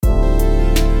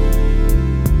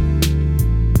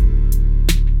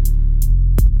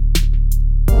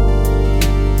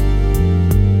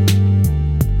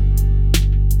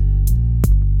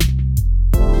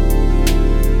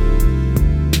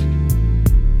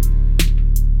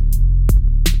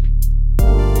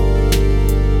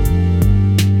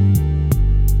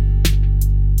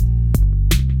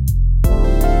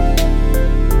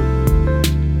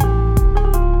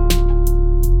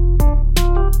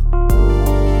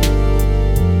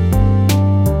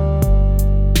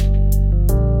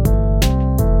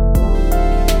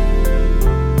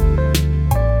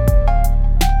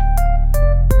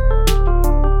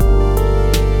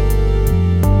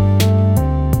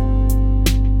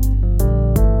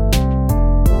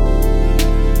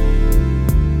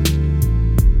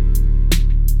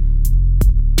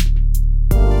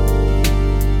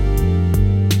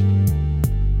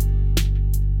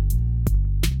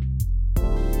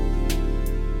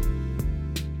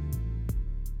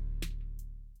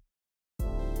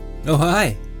Oh,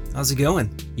 hi. How's it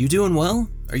going? You doing well?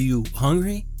 Are you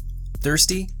hungry?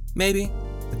 Thirsty? Maybe?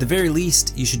 At the very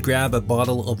least, you should grab a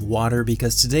bottle of water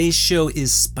because today's show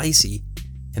is spicy.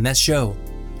 And that show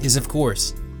is, of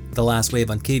course, The Last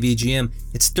Wave on KVGM.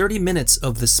 It's 30 minutes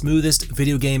of the smoothest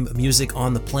video game music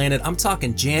on the planet. I'm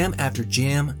talking jam after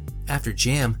jam after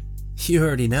jam. You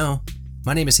already know.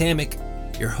 My name is Hammock,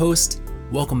 your host.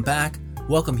 Welcome back.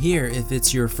 Welcome here if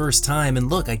it's your first time.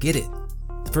 And look, I get it.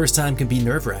 The first time can be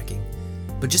nerve-wracking.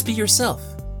 But just be yourself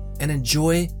and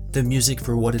enjoy the music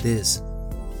for what it is.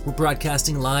 We're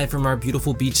broadcasting live from our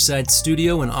beautiful beachside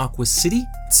studio in Aqua City.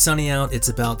 It's sunny out, it's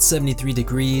about 73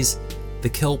 degrees. The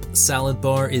Kelp Salad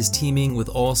Bar is teeming with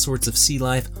all sorts of sea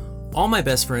life. All my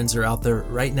best friends are out there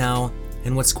right now.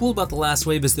 And what's cool about The Last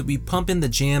Wave is that we pump in the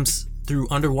jams through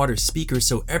underwater speakers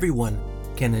so everyone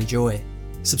can enjoy.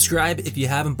 Subscribe if you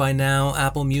haven't by now,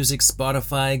 Apple Music,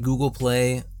 Spotify, Google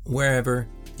Play, wherever.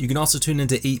 You can also tune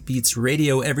into 8 Beats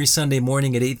Radio every Sunday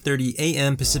morning at 8:30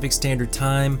 a.m. Pacific Standard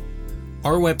Time.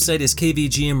 Our website is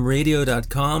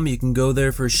kvgmradio.com. You can go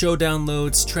there for show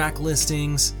downloads, track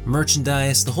listings,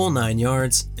 merchandise, the whole 9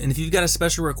 yards. And if you've got a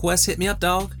special request, hit me up,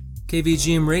 dog.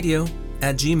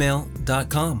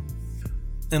 kvgmradio@gmail.com.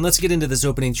 And let's get into this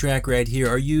opening track right here.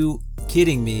 Are you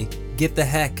kidding me? Get the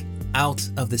heck out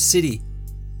of the city.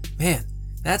 Man,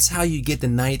 that's how you get the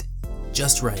night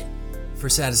just right. For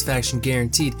satisfaction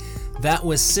guaranteed. That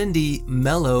was Cindy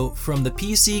Mello from the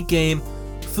PC game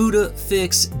Fuda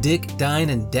Fix Dick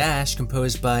Dine and Dash,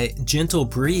 composed by Gentle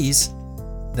Breeze.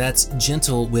 That's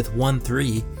gentle with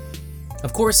 1-3.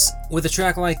 Of course, with a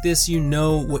track like this, you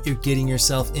know what you're getting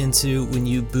yourself into when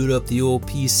you boot up the old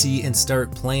PC and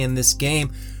start playing this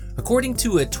game. According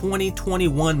to a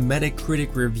 2021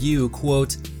 Metacritic review,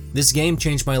 quote, "This game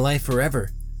changed my life forever.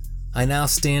 I now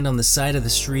stand on the side of the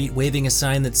street waving a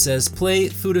sign that says, 'Play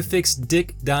Fuda Fix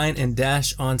Dick, Dine, and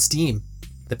Dash on Steam.'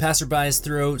 The passerbys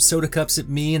throw soda cups at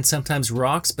me and sometimes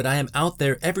rocks, but I am out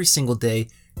there every single day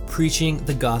preaching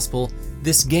the gospel.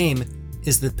 This game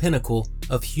is the pinnacle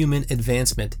of human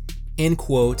advancement." End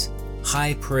quote.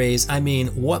 High praise. I mean,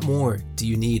 what more do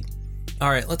you need?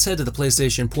 Alright, let's head to the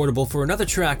PlayStation Portable for another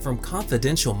track from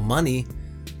Confidential Money.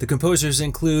 The composers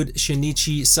include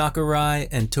Shinichi Sakurai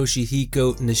and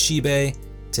Toshihiko Nishibe.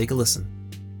 Take a listen.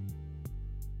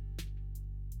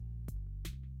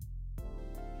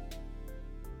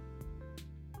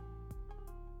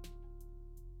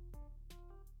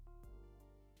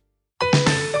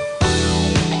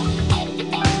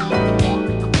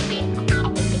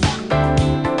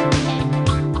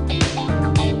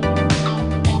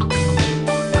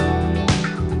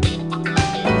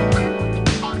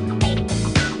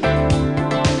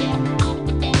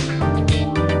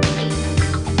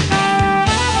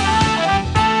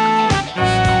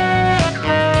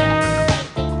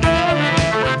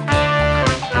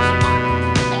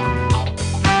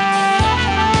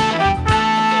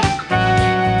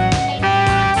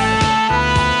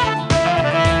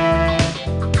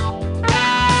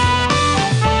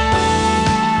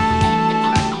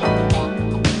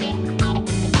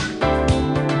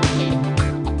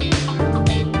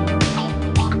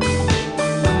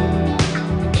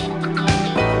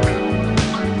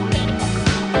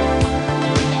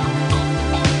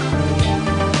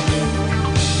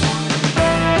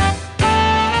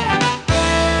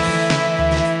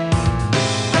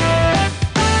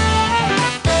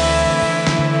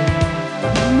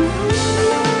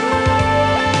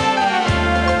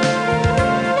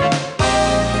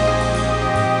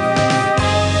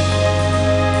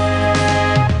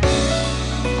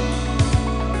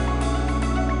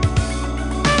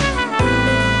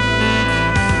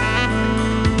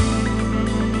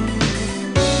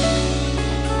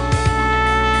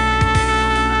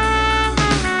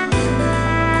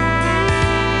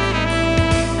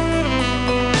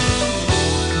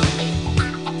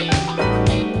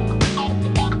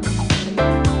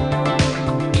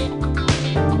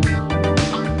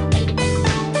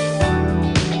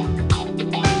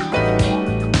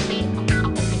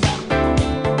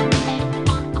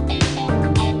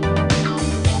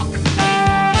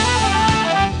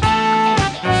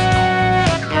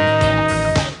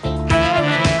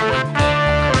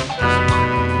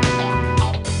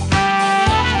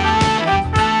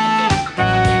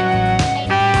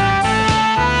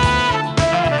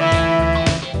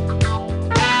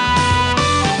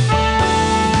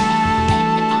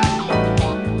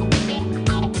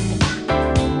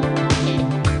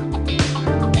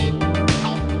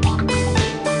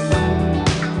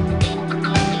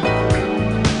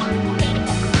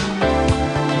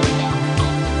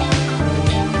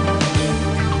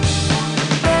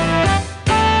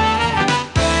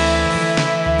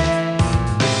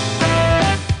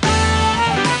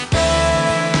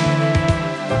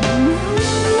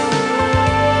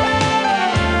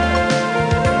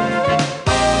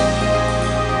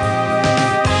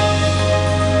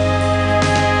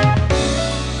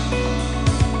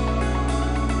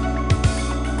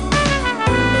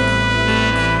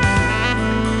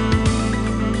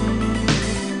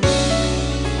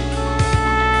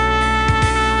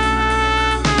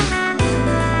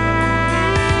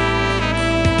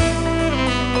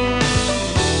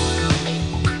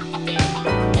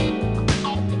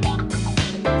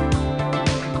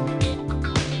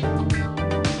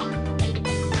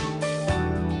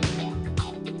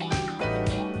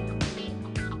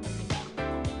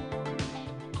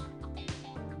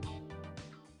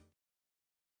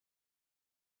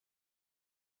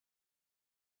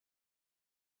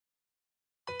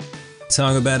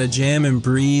 Talk about a jam and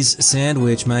breeze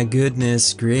sandwich, my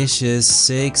goodness gracious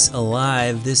sakes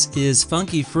alive. This is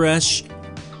Funky Fresh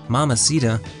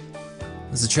Mamacita.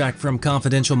 This is a track from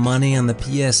Confidential Money on the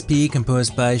PSP,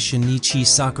 composed by Shinichi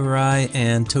Sakurai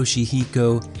and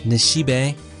Toshihiko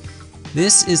Nishibe.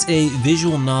 This is a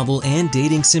visual novel and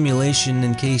dating simulation,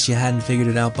 in case you hadn't figured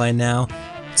it out by now.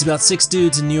 It's about 6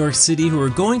 dudes in New York City who are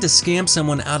going to scam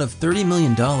someone out of $30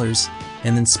 million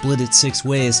and then split it 6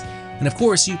 ways. And of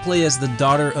course, you play as the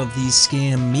daughter of the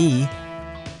scam-me,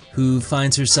 who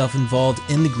finds herself involved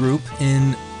in the group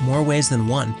in more ways than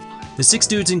one. The 6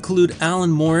 dudes include Alan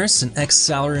Morris, an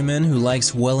ex-salaryman who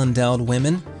likes well-endowed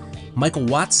women, Michael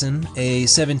Watson, a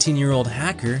 17-year-old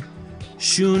hacker,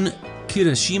 Shun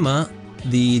Kirishima,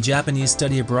 the Japanese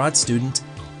study abroad student,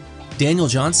 Daniel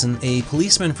Johnson, a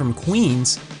policeman from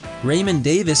Queens, Raymond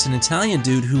Davis, an Italian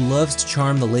dude who loves to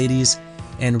charm the ladies,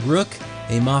 and Rook,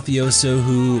 a mafioso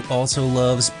who also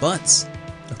loves butts.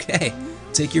 Okay,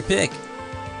 take your pick.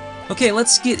 Okay,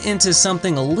 let's get into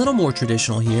something a little more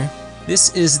traditional here.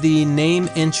 This is the name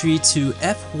entry to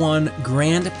F1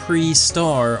 Grand Prix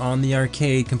Star on the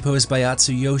arcade, composed by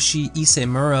Atsuyoshi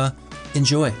Isemura.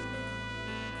 Enjoy.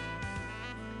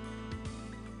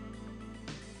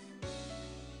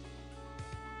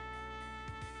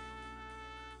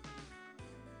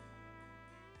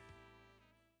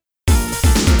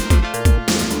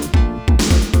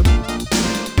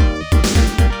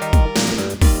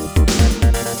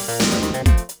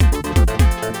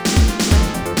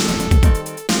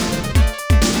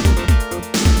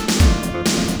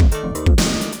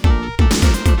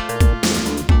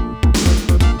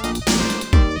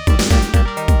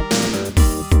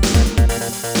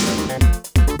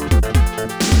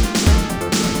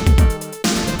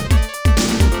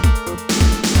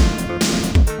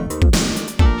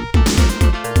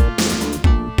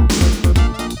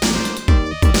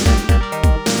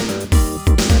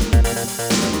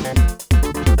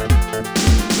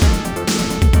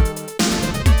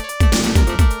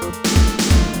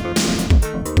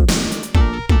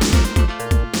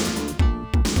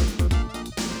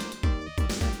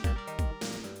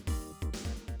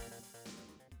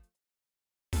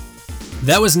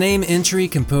 That was name entry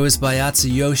composed by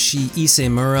Atsuyoshi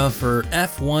Isemura for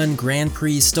F1 Grand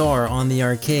Prix Star on the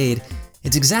arcade.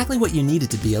 It's exactly what you need it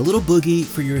to be, a little boogie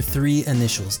for your 3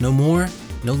 initials. No more,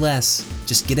 no less.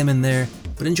 Just get them in there,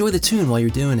 but enjoy the tune while you're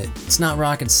doing it. It's not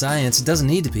rocket science, it doesn't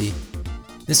need to be.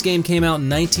 This game came out in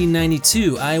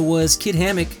 1992. I was Kid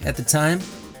Hammock at the time.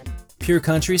 Pure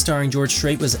Country starring George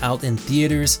Strait was out in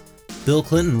theaters. Bill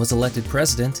Clinton was elected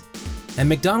president. And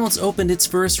McDonald's opened its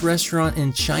first restaurant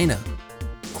in China.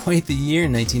 Quite the year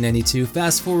in 1992.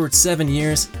 Fast forward 7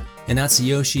 years, and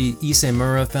Atsuyoshi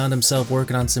Isemura found himself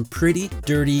working on some pretty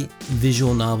dirty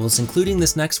visual novels, including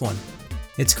this next one.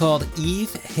 It's called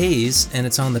Eve Haze, and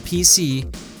it's on the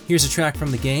PC. Here's a track from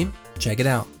the game. Check it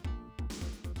out.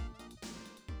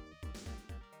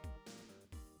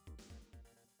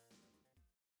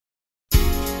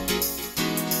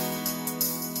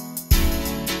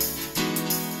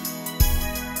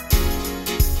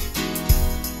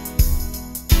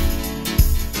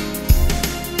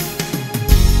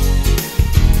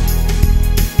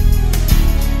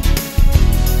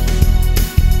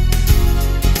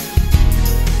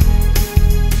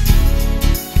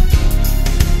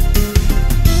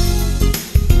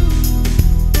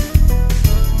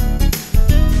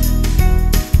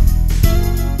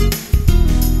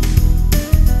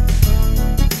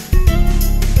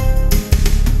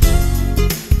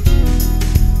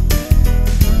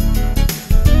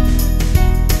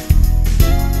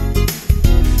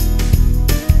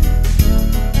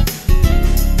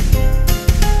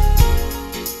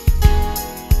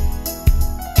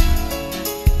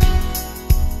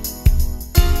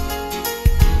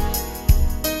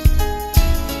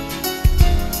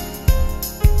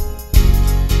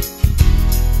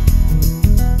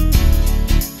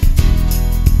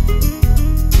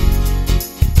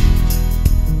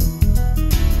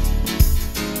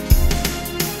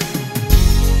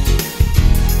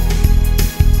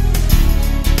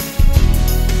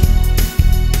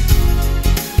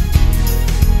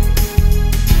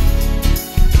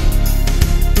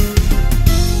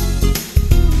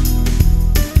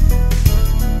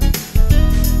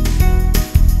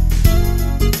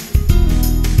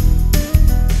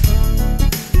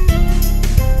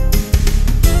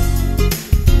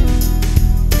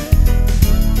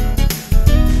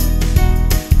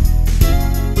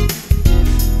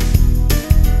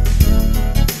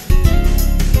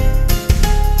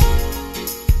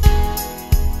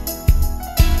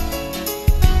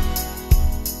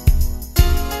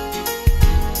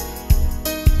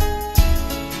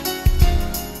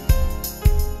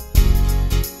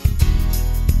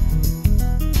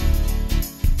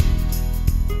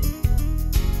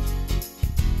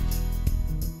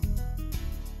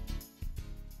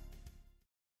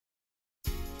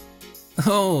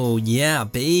 Oh yeah,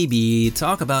 baby.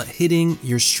 Talk about hitting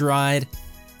your stride.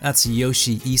 That's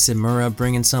Yoshi Isamura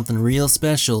bringing something real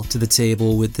special to the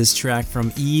table with this track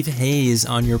from Eve Hayes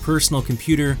on your personal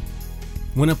computer.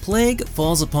 When a plague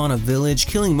falls upon a village,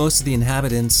 killing most of the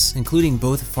inhabitants, including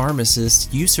both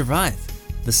pharmacists, you survive.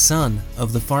 The son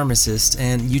of the pharmacist,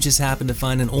 and you just happen to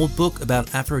find an old book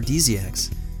about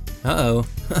aphrodisiacs. Uh-oh.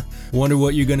 Wonder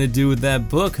what you're gonna do with that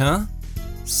book, huh?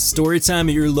 Story time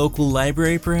at your local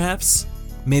library, perhaps?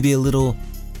 Maybe a little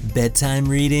bedtime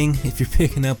reading if you're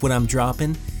picking up what I'm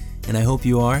dropping, and I hope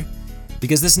you are.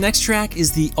 Because this next track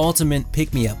is the ultimate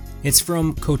pick-me-up. It's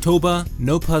from Kotoba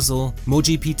no Puzzle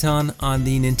Moji Pitan on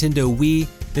the Nintendo Wii.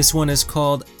 This one is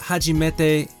called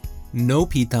Hajimete no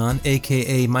Pitan,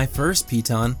 aka My First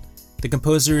Pitan. The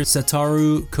composer is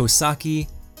Satoru Kosaki.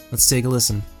 Let's take a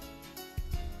listen.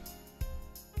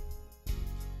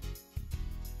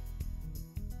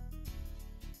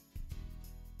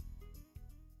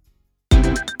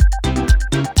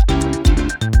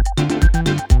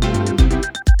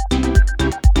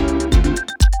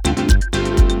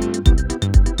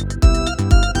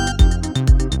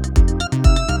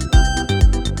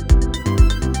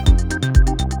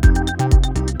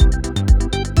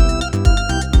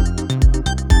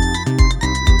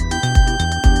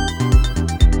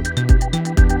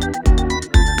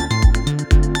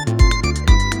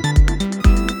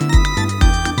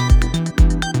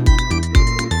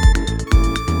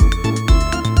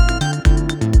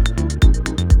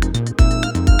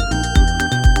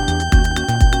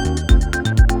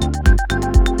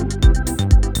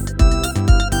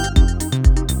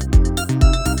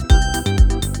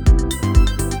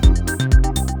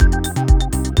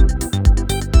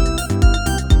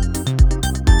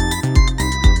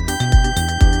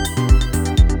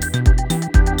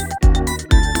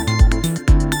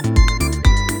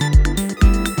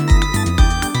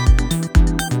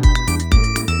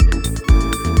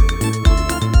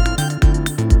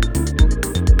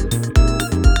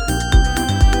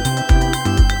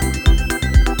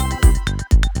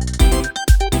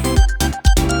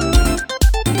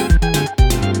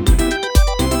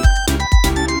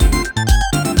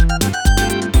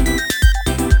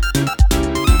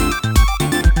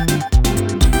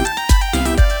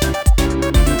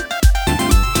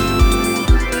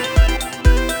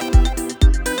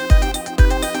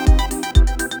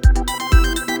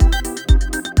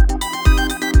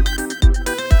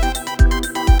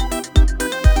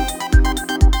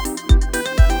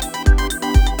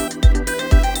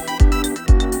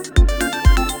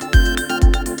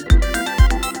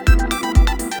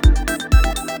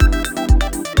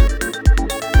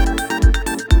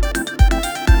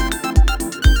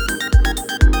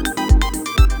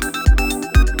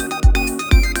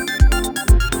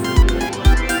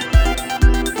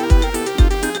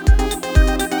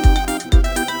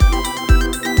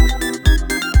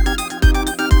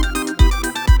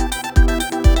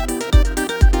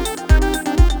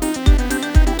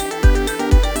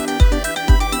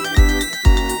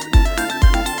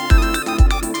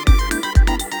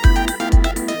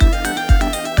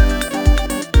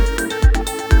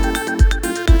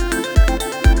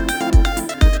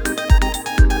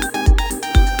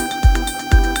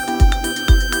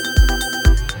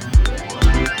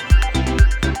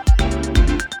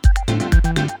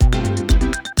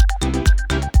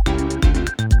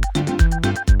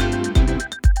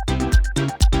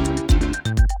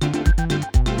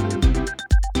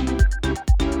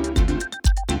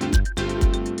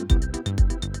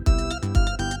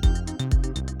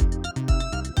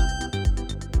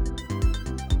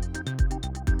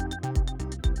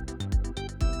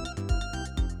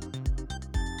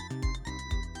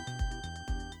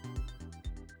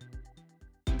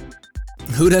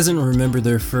 Who doesn't remember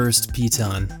their first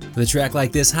Pitan? With a track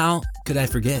like this, how could I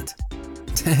forget?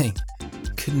 Dang.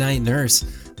 Good night, nurse.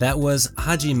 That was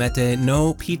Hajimete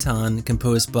no Pitan,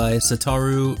 composed by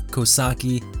Satoru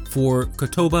Kosaki for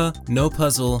Kotoba no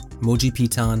Puzzle Moji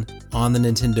Pitan on the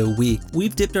Nintendo Wii.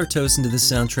 We've dipped our toes into this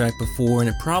soundtrack before, and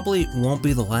it probably won't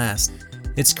be the last.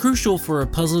 It's crucial for a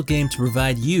puzzle game to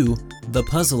provide you, the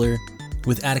puzzler,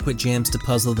 with adequate jams to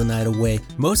puzzle the night away.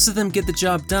 Most of them get the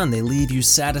job done. They leave you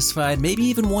satisfied, maybe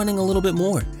even wanting a little bit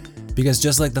more. Because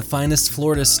just like the finest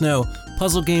Florida snow,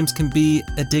 puzzle games can be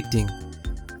addicting.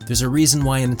 There's a reason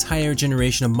why an entire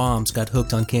generation of moms got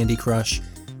hooked on Candy Crush.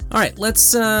 Alright,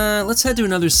 let's head to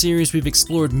another series we've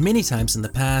explored many times in the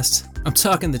past. I'm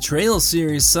talking the Trails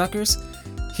series, suckers.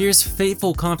 Here's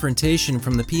Fateful Confrontation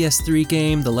from the PS3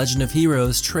 game The Legend of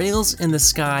Heroes Trails in the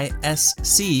Sky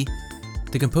SC.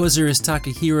 The composer is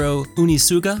Takahiro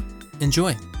Unisuga.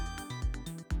 Enjoy.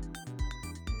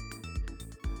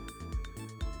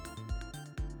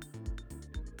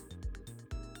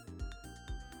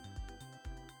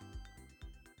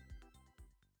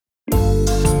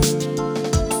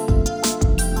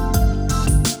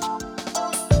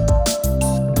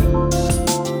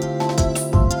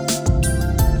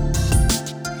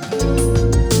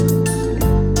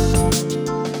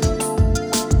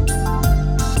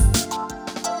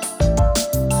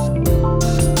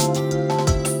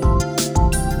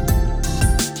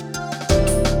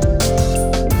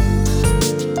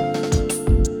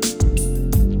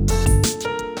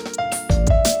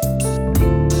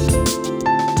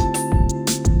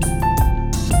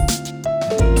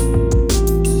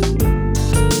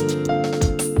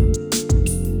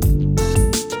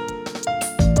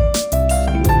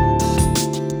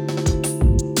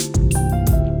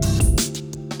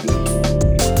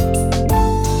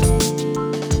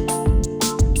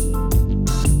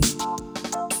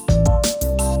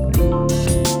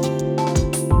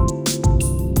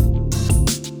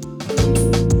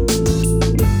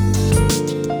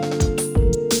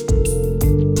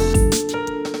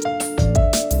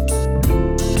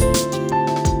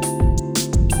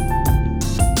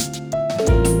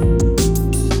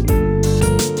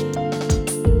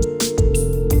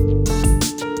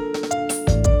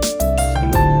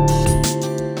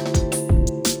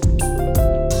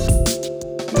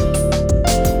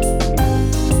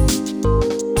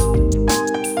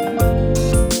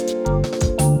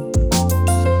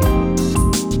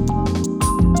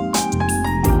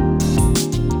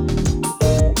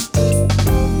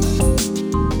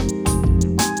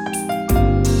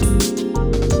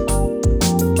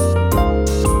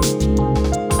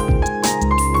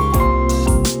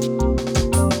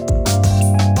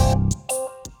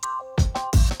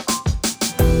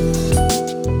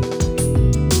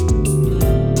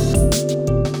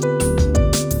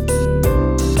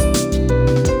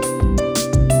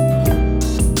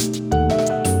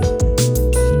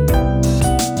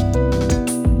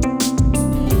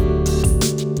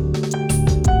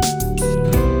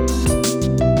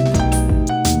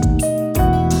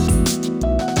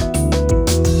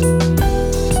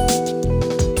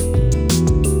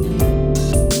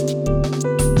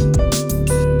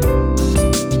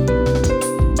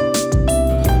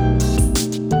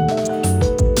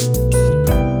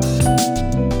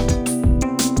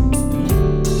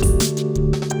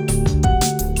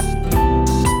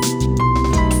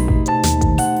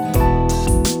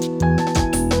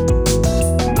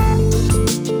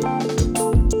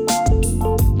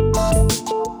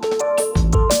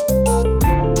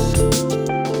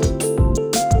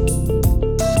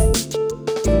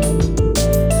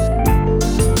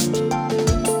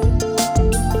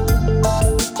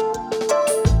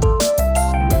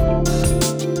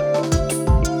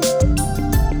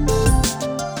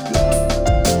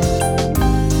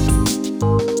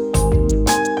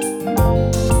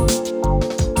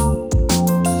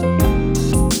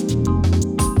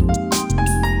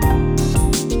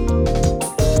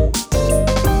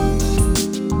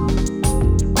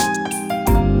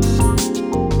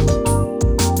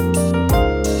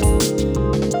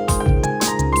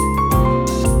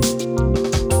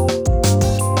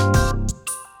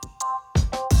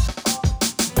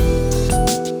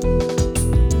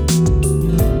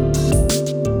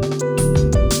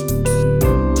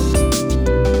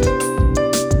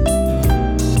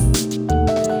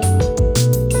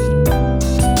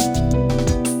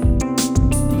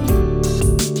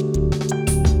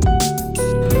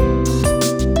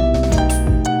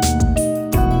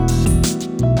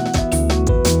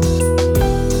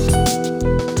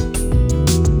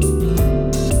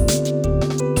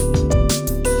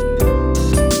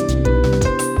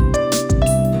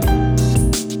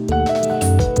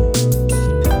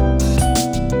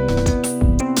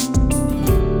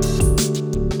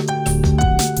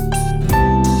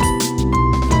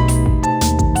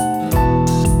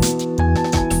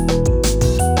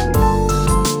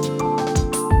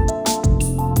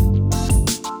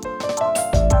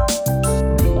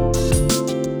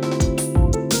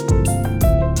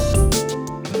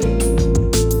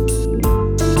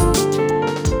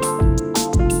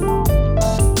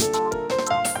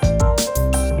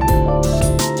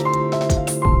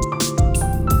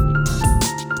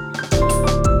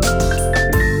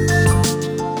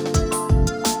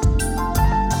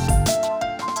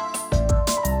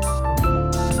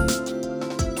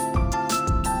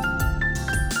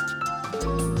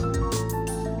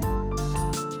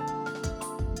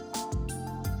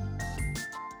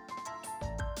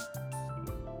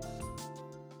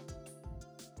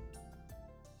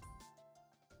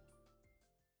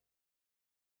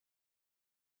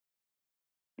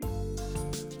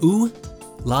 Ooh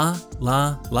La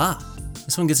La La.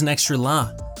 This one gets an extra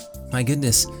la. My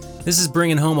goodness, this is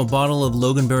bringing home a bottle of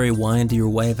Loganberry wine to your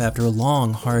wife after a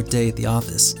long, hard day at the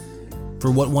office,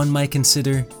 for what one might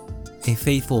consider a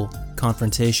fateful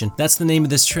confrontation. That's the name of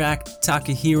this track.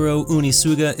 Takahiro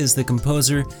Unisuga is the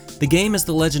composer. The game is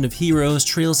The Legend of Heroes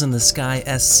Trails in the Sky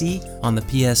SC on the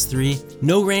PS3.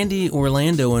 No Randy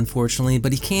Orlando, unfortunately,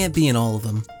 but he can't be in all of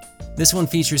them. This one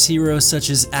features heroes such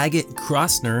as Agate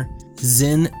Krosner,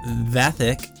 Zin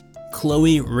Vathek,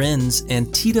 Chloe Renz,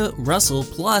 and Tita Russell,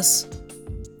 plus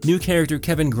new character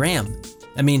Kevin Graham.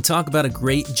 I mean, talk about a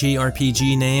great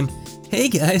JRPG name. Hey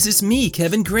guys, it's me,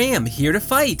 Kevin Graham, here to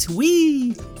fight,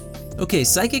 whee! Okay,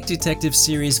 Psychic Detective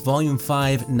Series Volume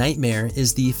 5 Nightmare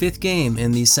is the 5th game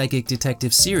in the Psychic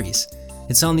Detective series.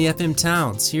 It's on the FM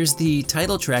Towns. Here's the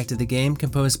title track to the game,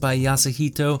 composed by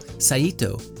Yasuhito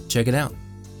Saito. Check it out.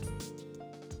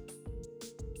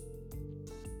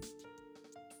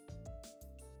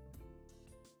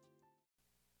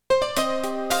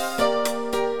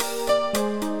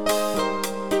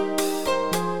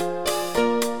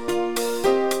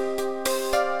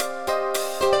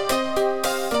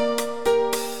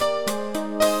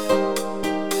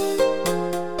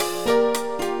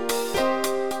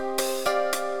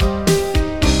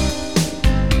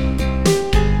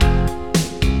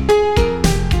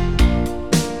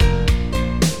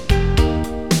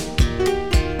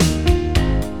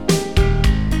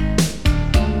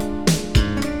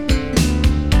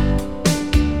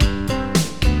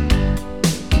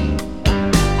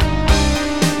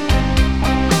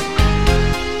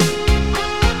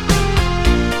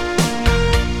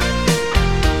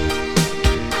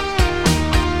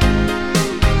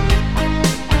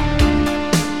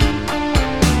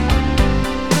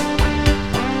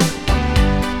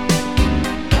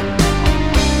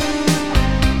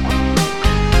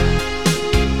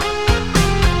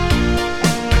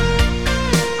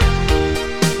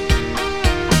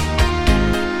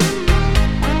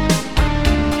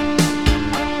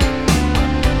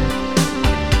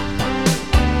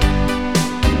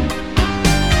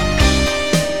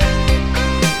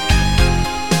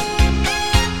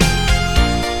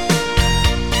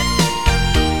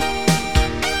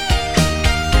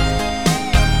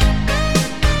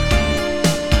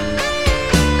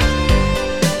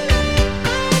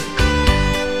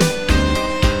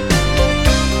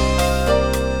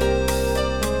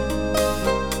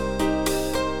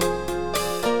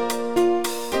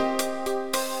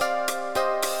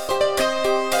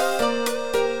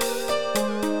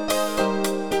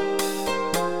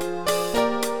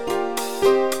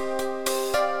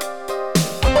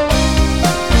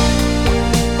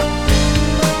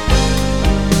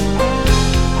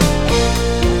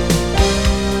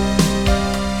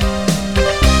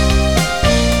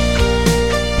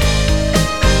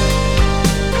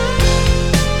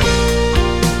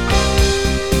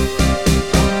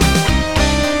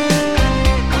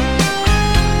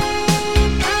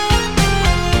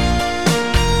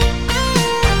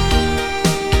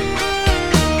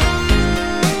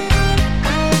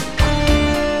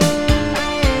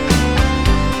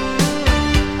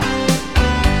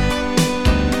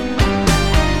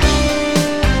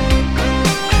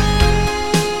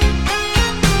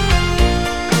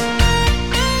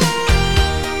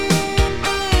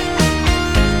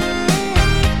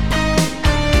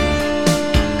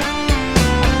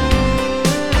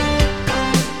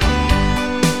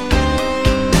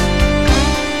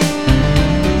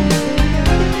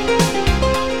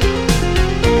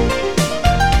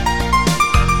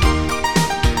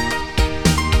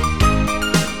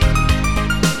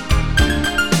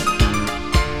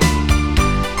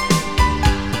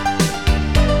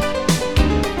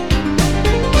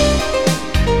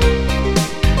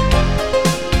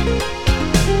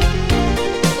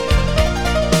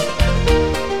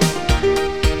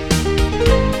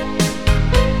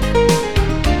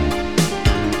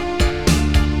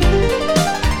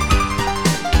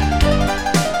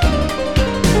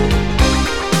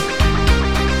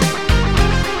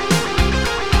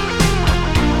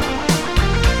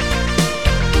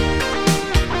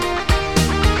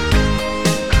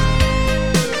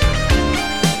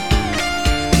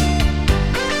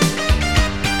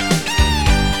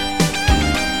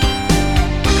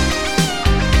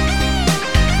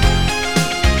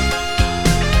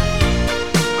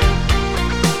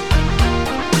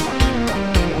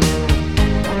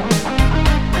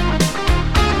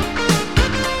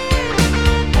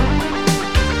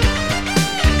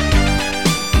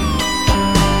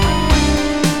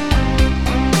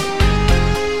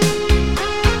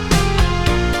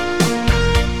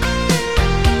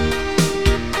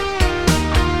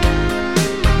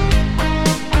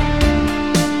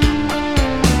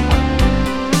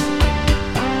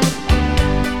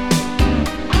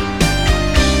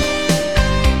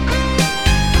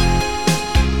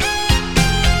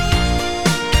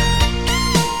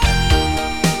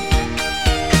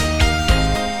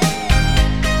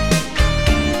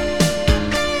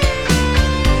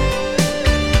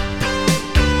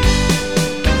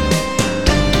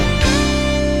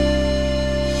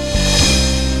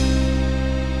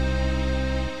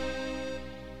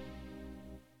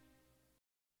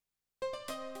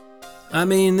 I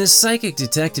mean, this Psychic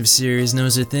Detective series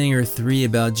knows a thing or three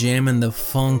about jamming the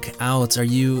funk out. Are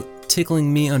you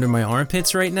tickling me under my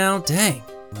armpits right now? Dang.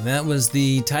 That was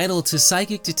the title to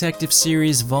Psychic Detective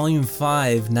Series Volume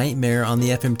 5, Nightmare on the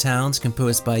FM Towns,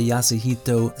 composed by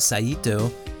Yasuhito Saito.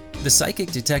 The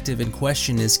psychic detective in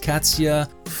question is Katsuya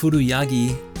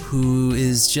Furuyagi, who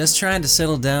is just trying to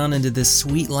settle down into this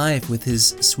sweet life with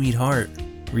his sweetheart,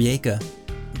 Rieka.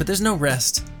 But there's no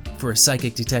rest for a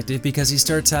psychic detective because he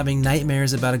starts having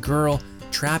nightmares about a girl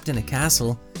trapped in a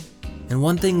castle. And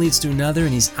one thing leads to another,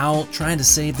 and he's out trying to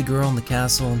save the girl in the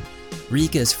castle.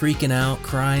 Rieka is freaking out,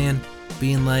 crying,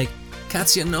 being like,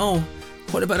 Katsuya, no,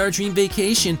 what about our dream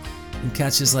vacation? And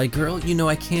Katsuya's like, girl, you know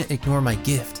I can't ignore my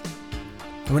gift.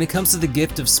 And when it comes to the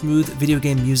gift of smooth video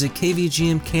game music,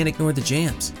 KVGM can't ignore the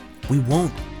jams. We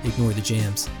won't ignore the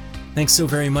jams. Thanks so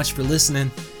very much for listening.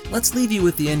 Let's leave you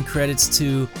with the end credits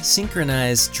to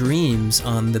Synchronized Dreams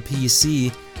on the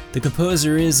PC. The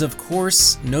composer is, of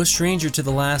course, no stranger to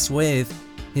the last wave.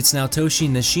 It's Naotoshi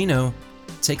Nishino.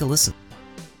 Take a listen.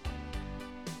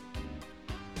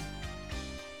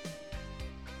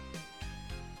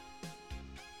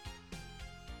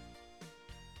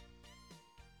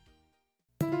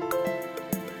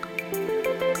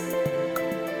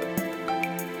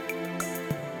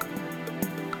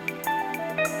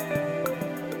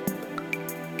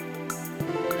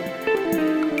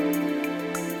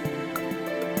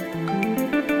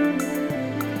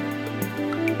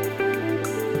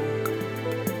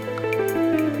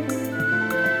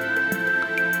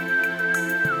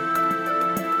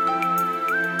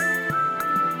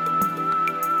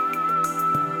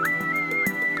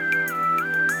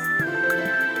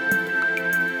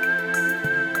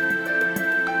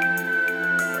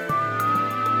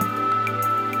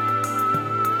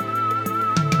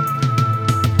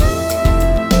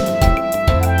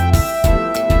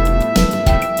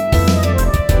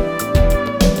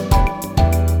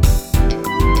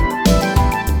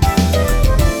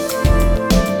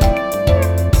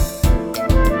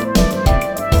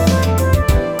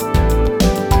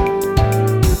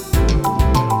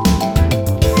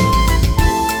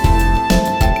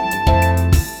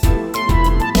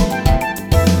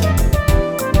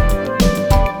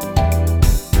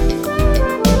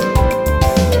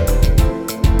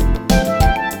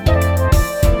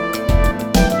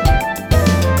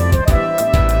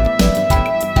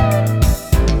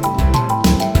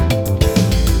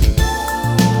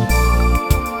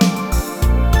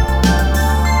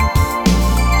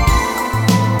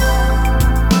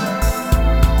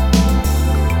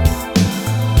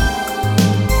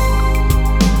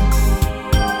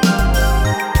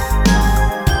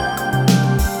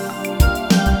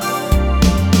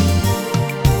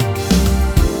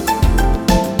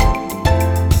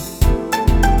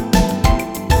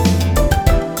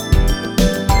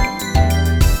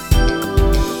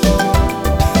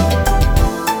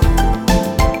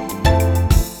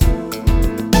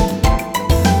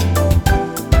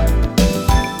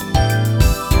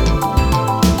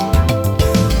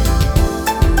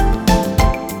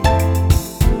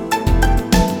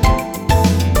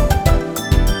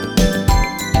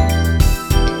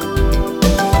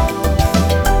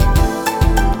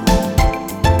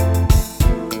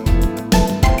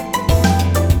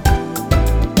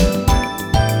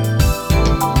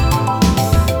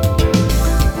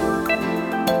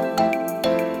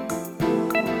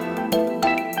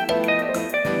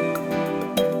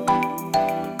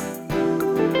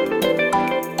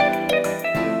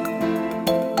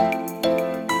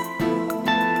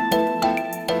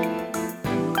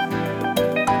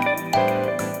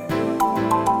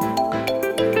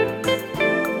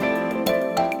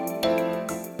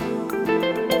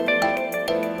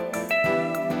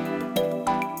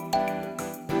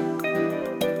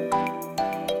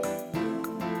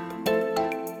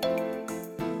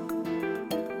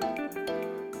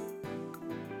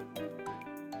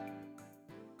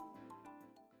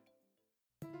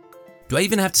 Do I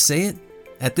even have to say it?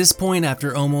 At this point,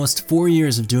 after almost 4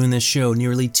 years of doing this show,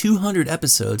 nearly 200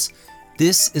 episodes,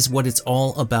 this is what it's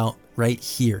all about right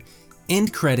here.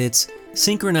 End credits,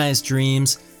 Synchronized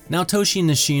Dreams, Naotoshi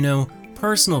Nishino,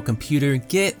 Personal Computer,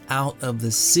 Get Out of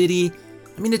the City.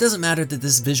 I mean, it doesn't matter that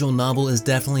this visual novel is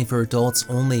definitely for adults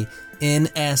only,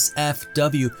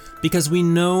 NSFW, because we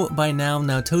know by now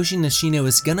Naotoshi Nishino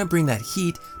is gonna bring that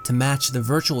heat to match the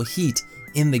virtual heat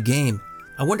in the game.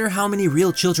 I wonder how many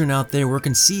real children out there were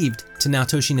conceived to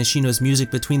Naotoshi Nishino's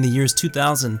music between the years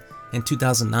 2000 and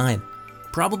 2009.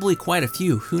 Probably quite a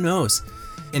few, who knows?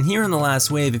 And here on The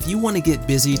Last Wave, if you want to get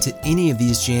busy to any of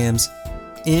these jams,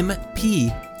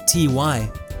 MPTY,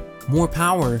 more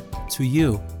power to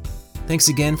you. Thanks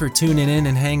again for tuning in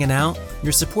and hanging out.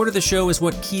 Your support of the show is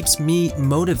what keeps me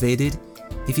motivated.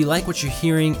 If you like what you're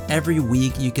hearing every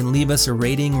week, you can leave us a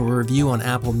rating or review on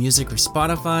Apple Music or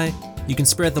Spotify. You can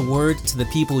spread the word to the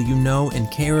people you know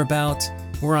and care about.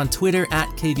 We're on Twitter at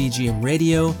KVGM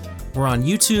Radio. We're on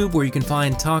YouTube, where you can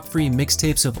find talk-free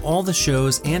mixtapes of all the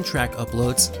shows and track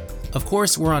uploads. Of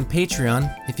course, we're on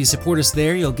Patreon. If you support us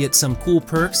there, you'll get some cool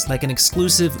perks like an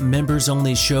exclusive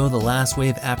members-only show, The Last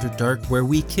Wave After Dark, where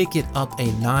we kick it up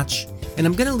a notch. And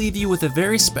I'm gonna leave you with a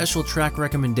very special track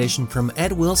recommendation from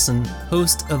Ed Wilson,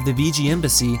 host of the VG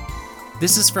Embassy.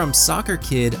 This is from Soccer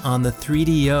Kid on the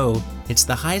 3DO. It's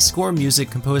the high score music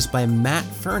composed by Matt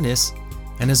Furness.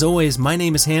 And as always, my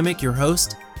name is Hammock, your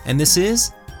host, and this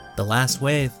is The Last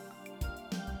Wave.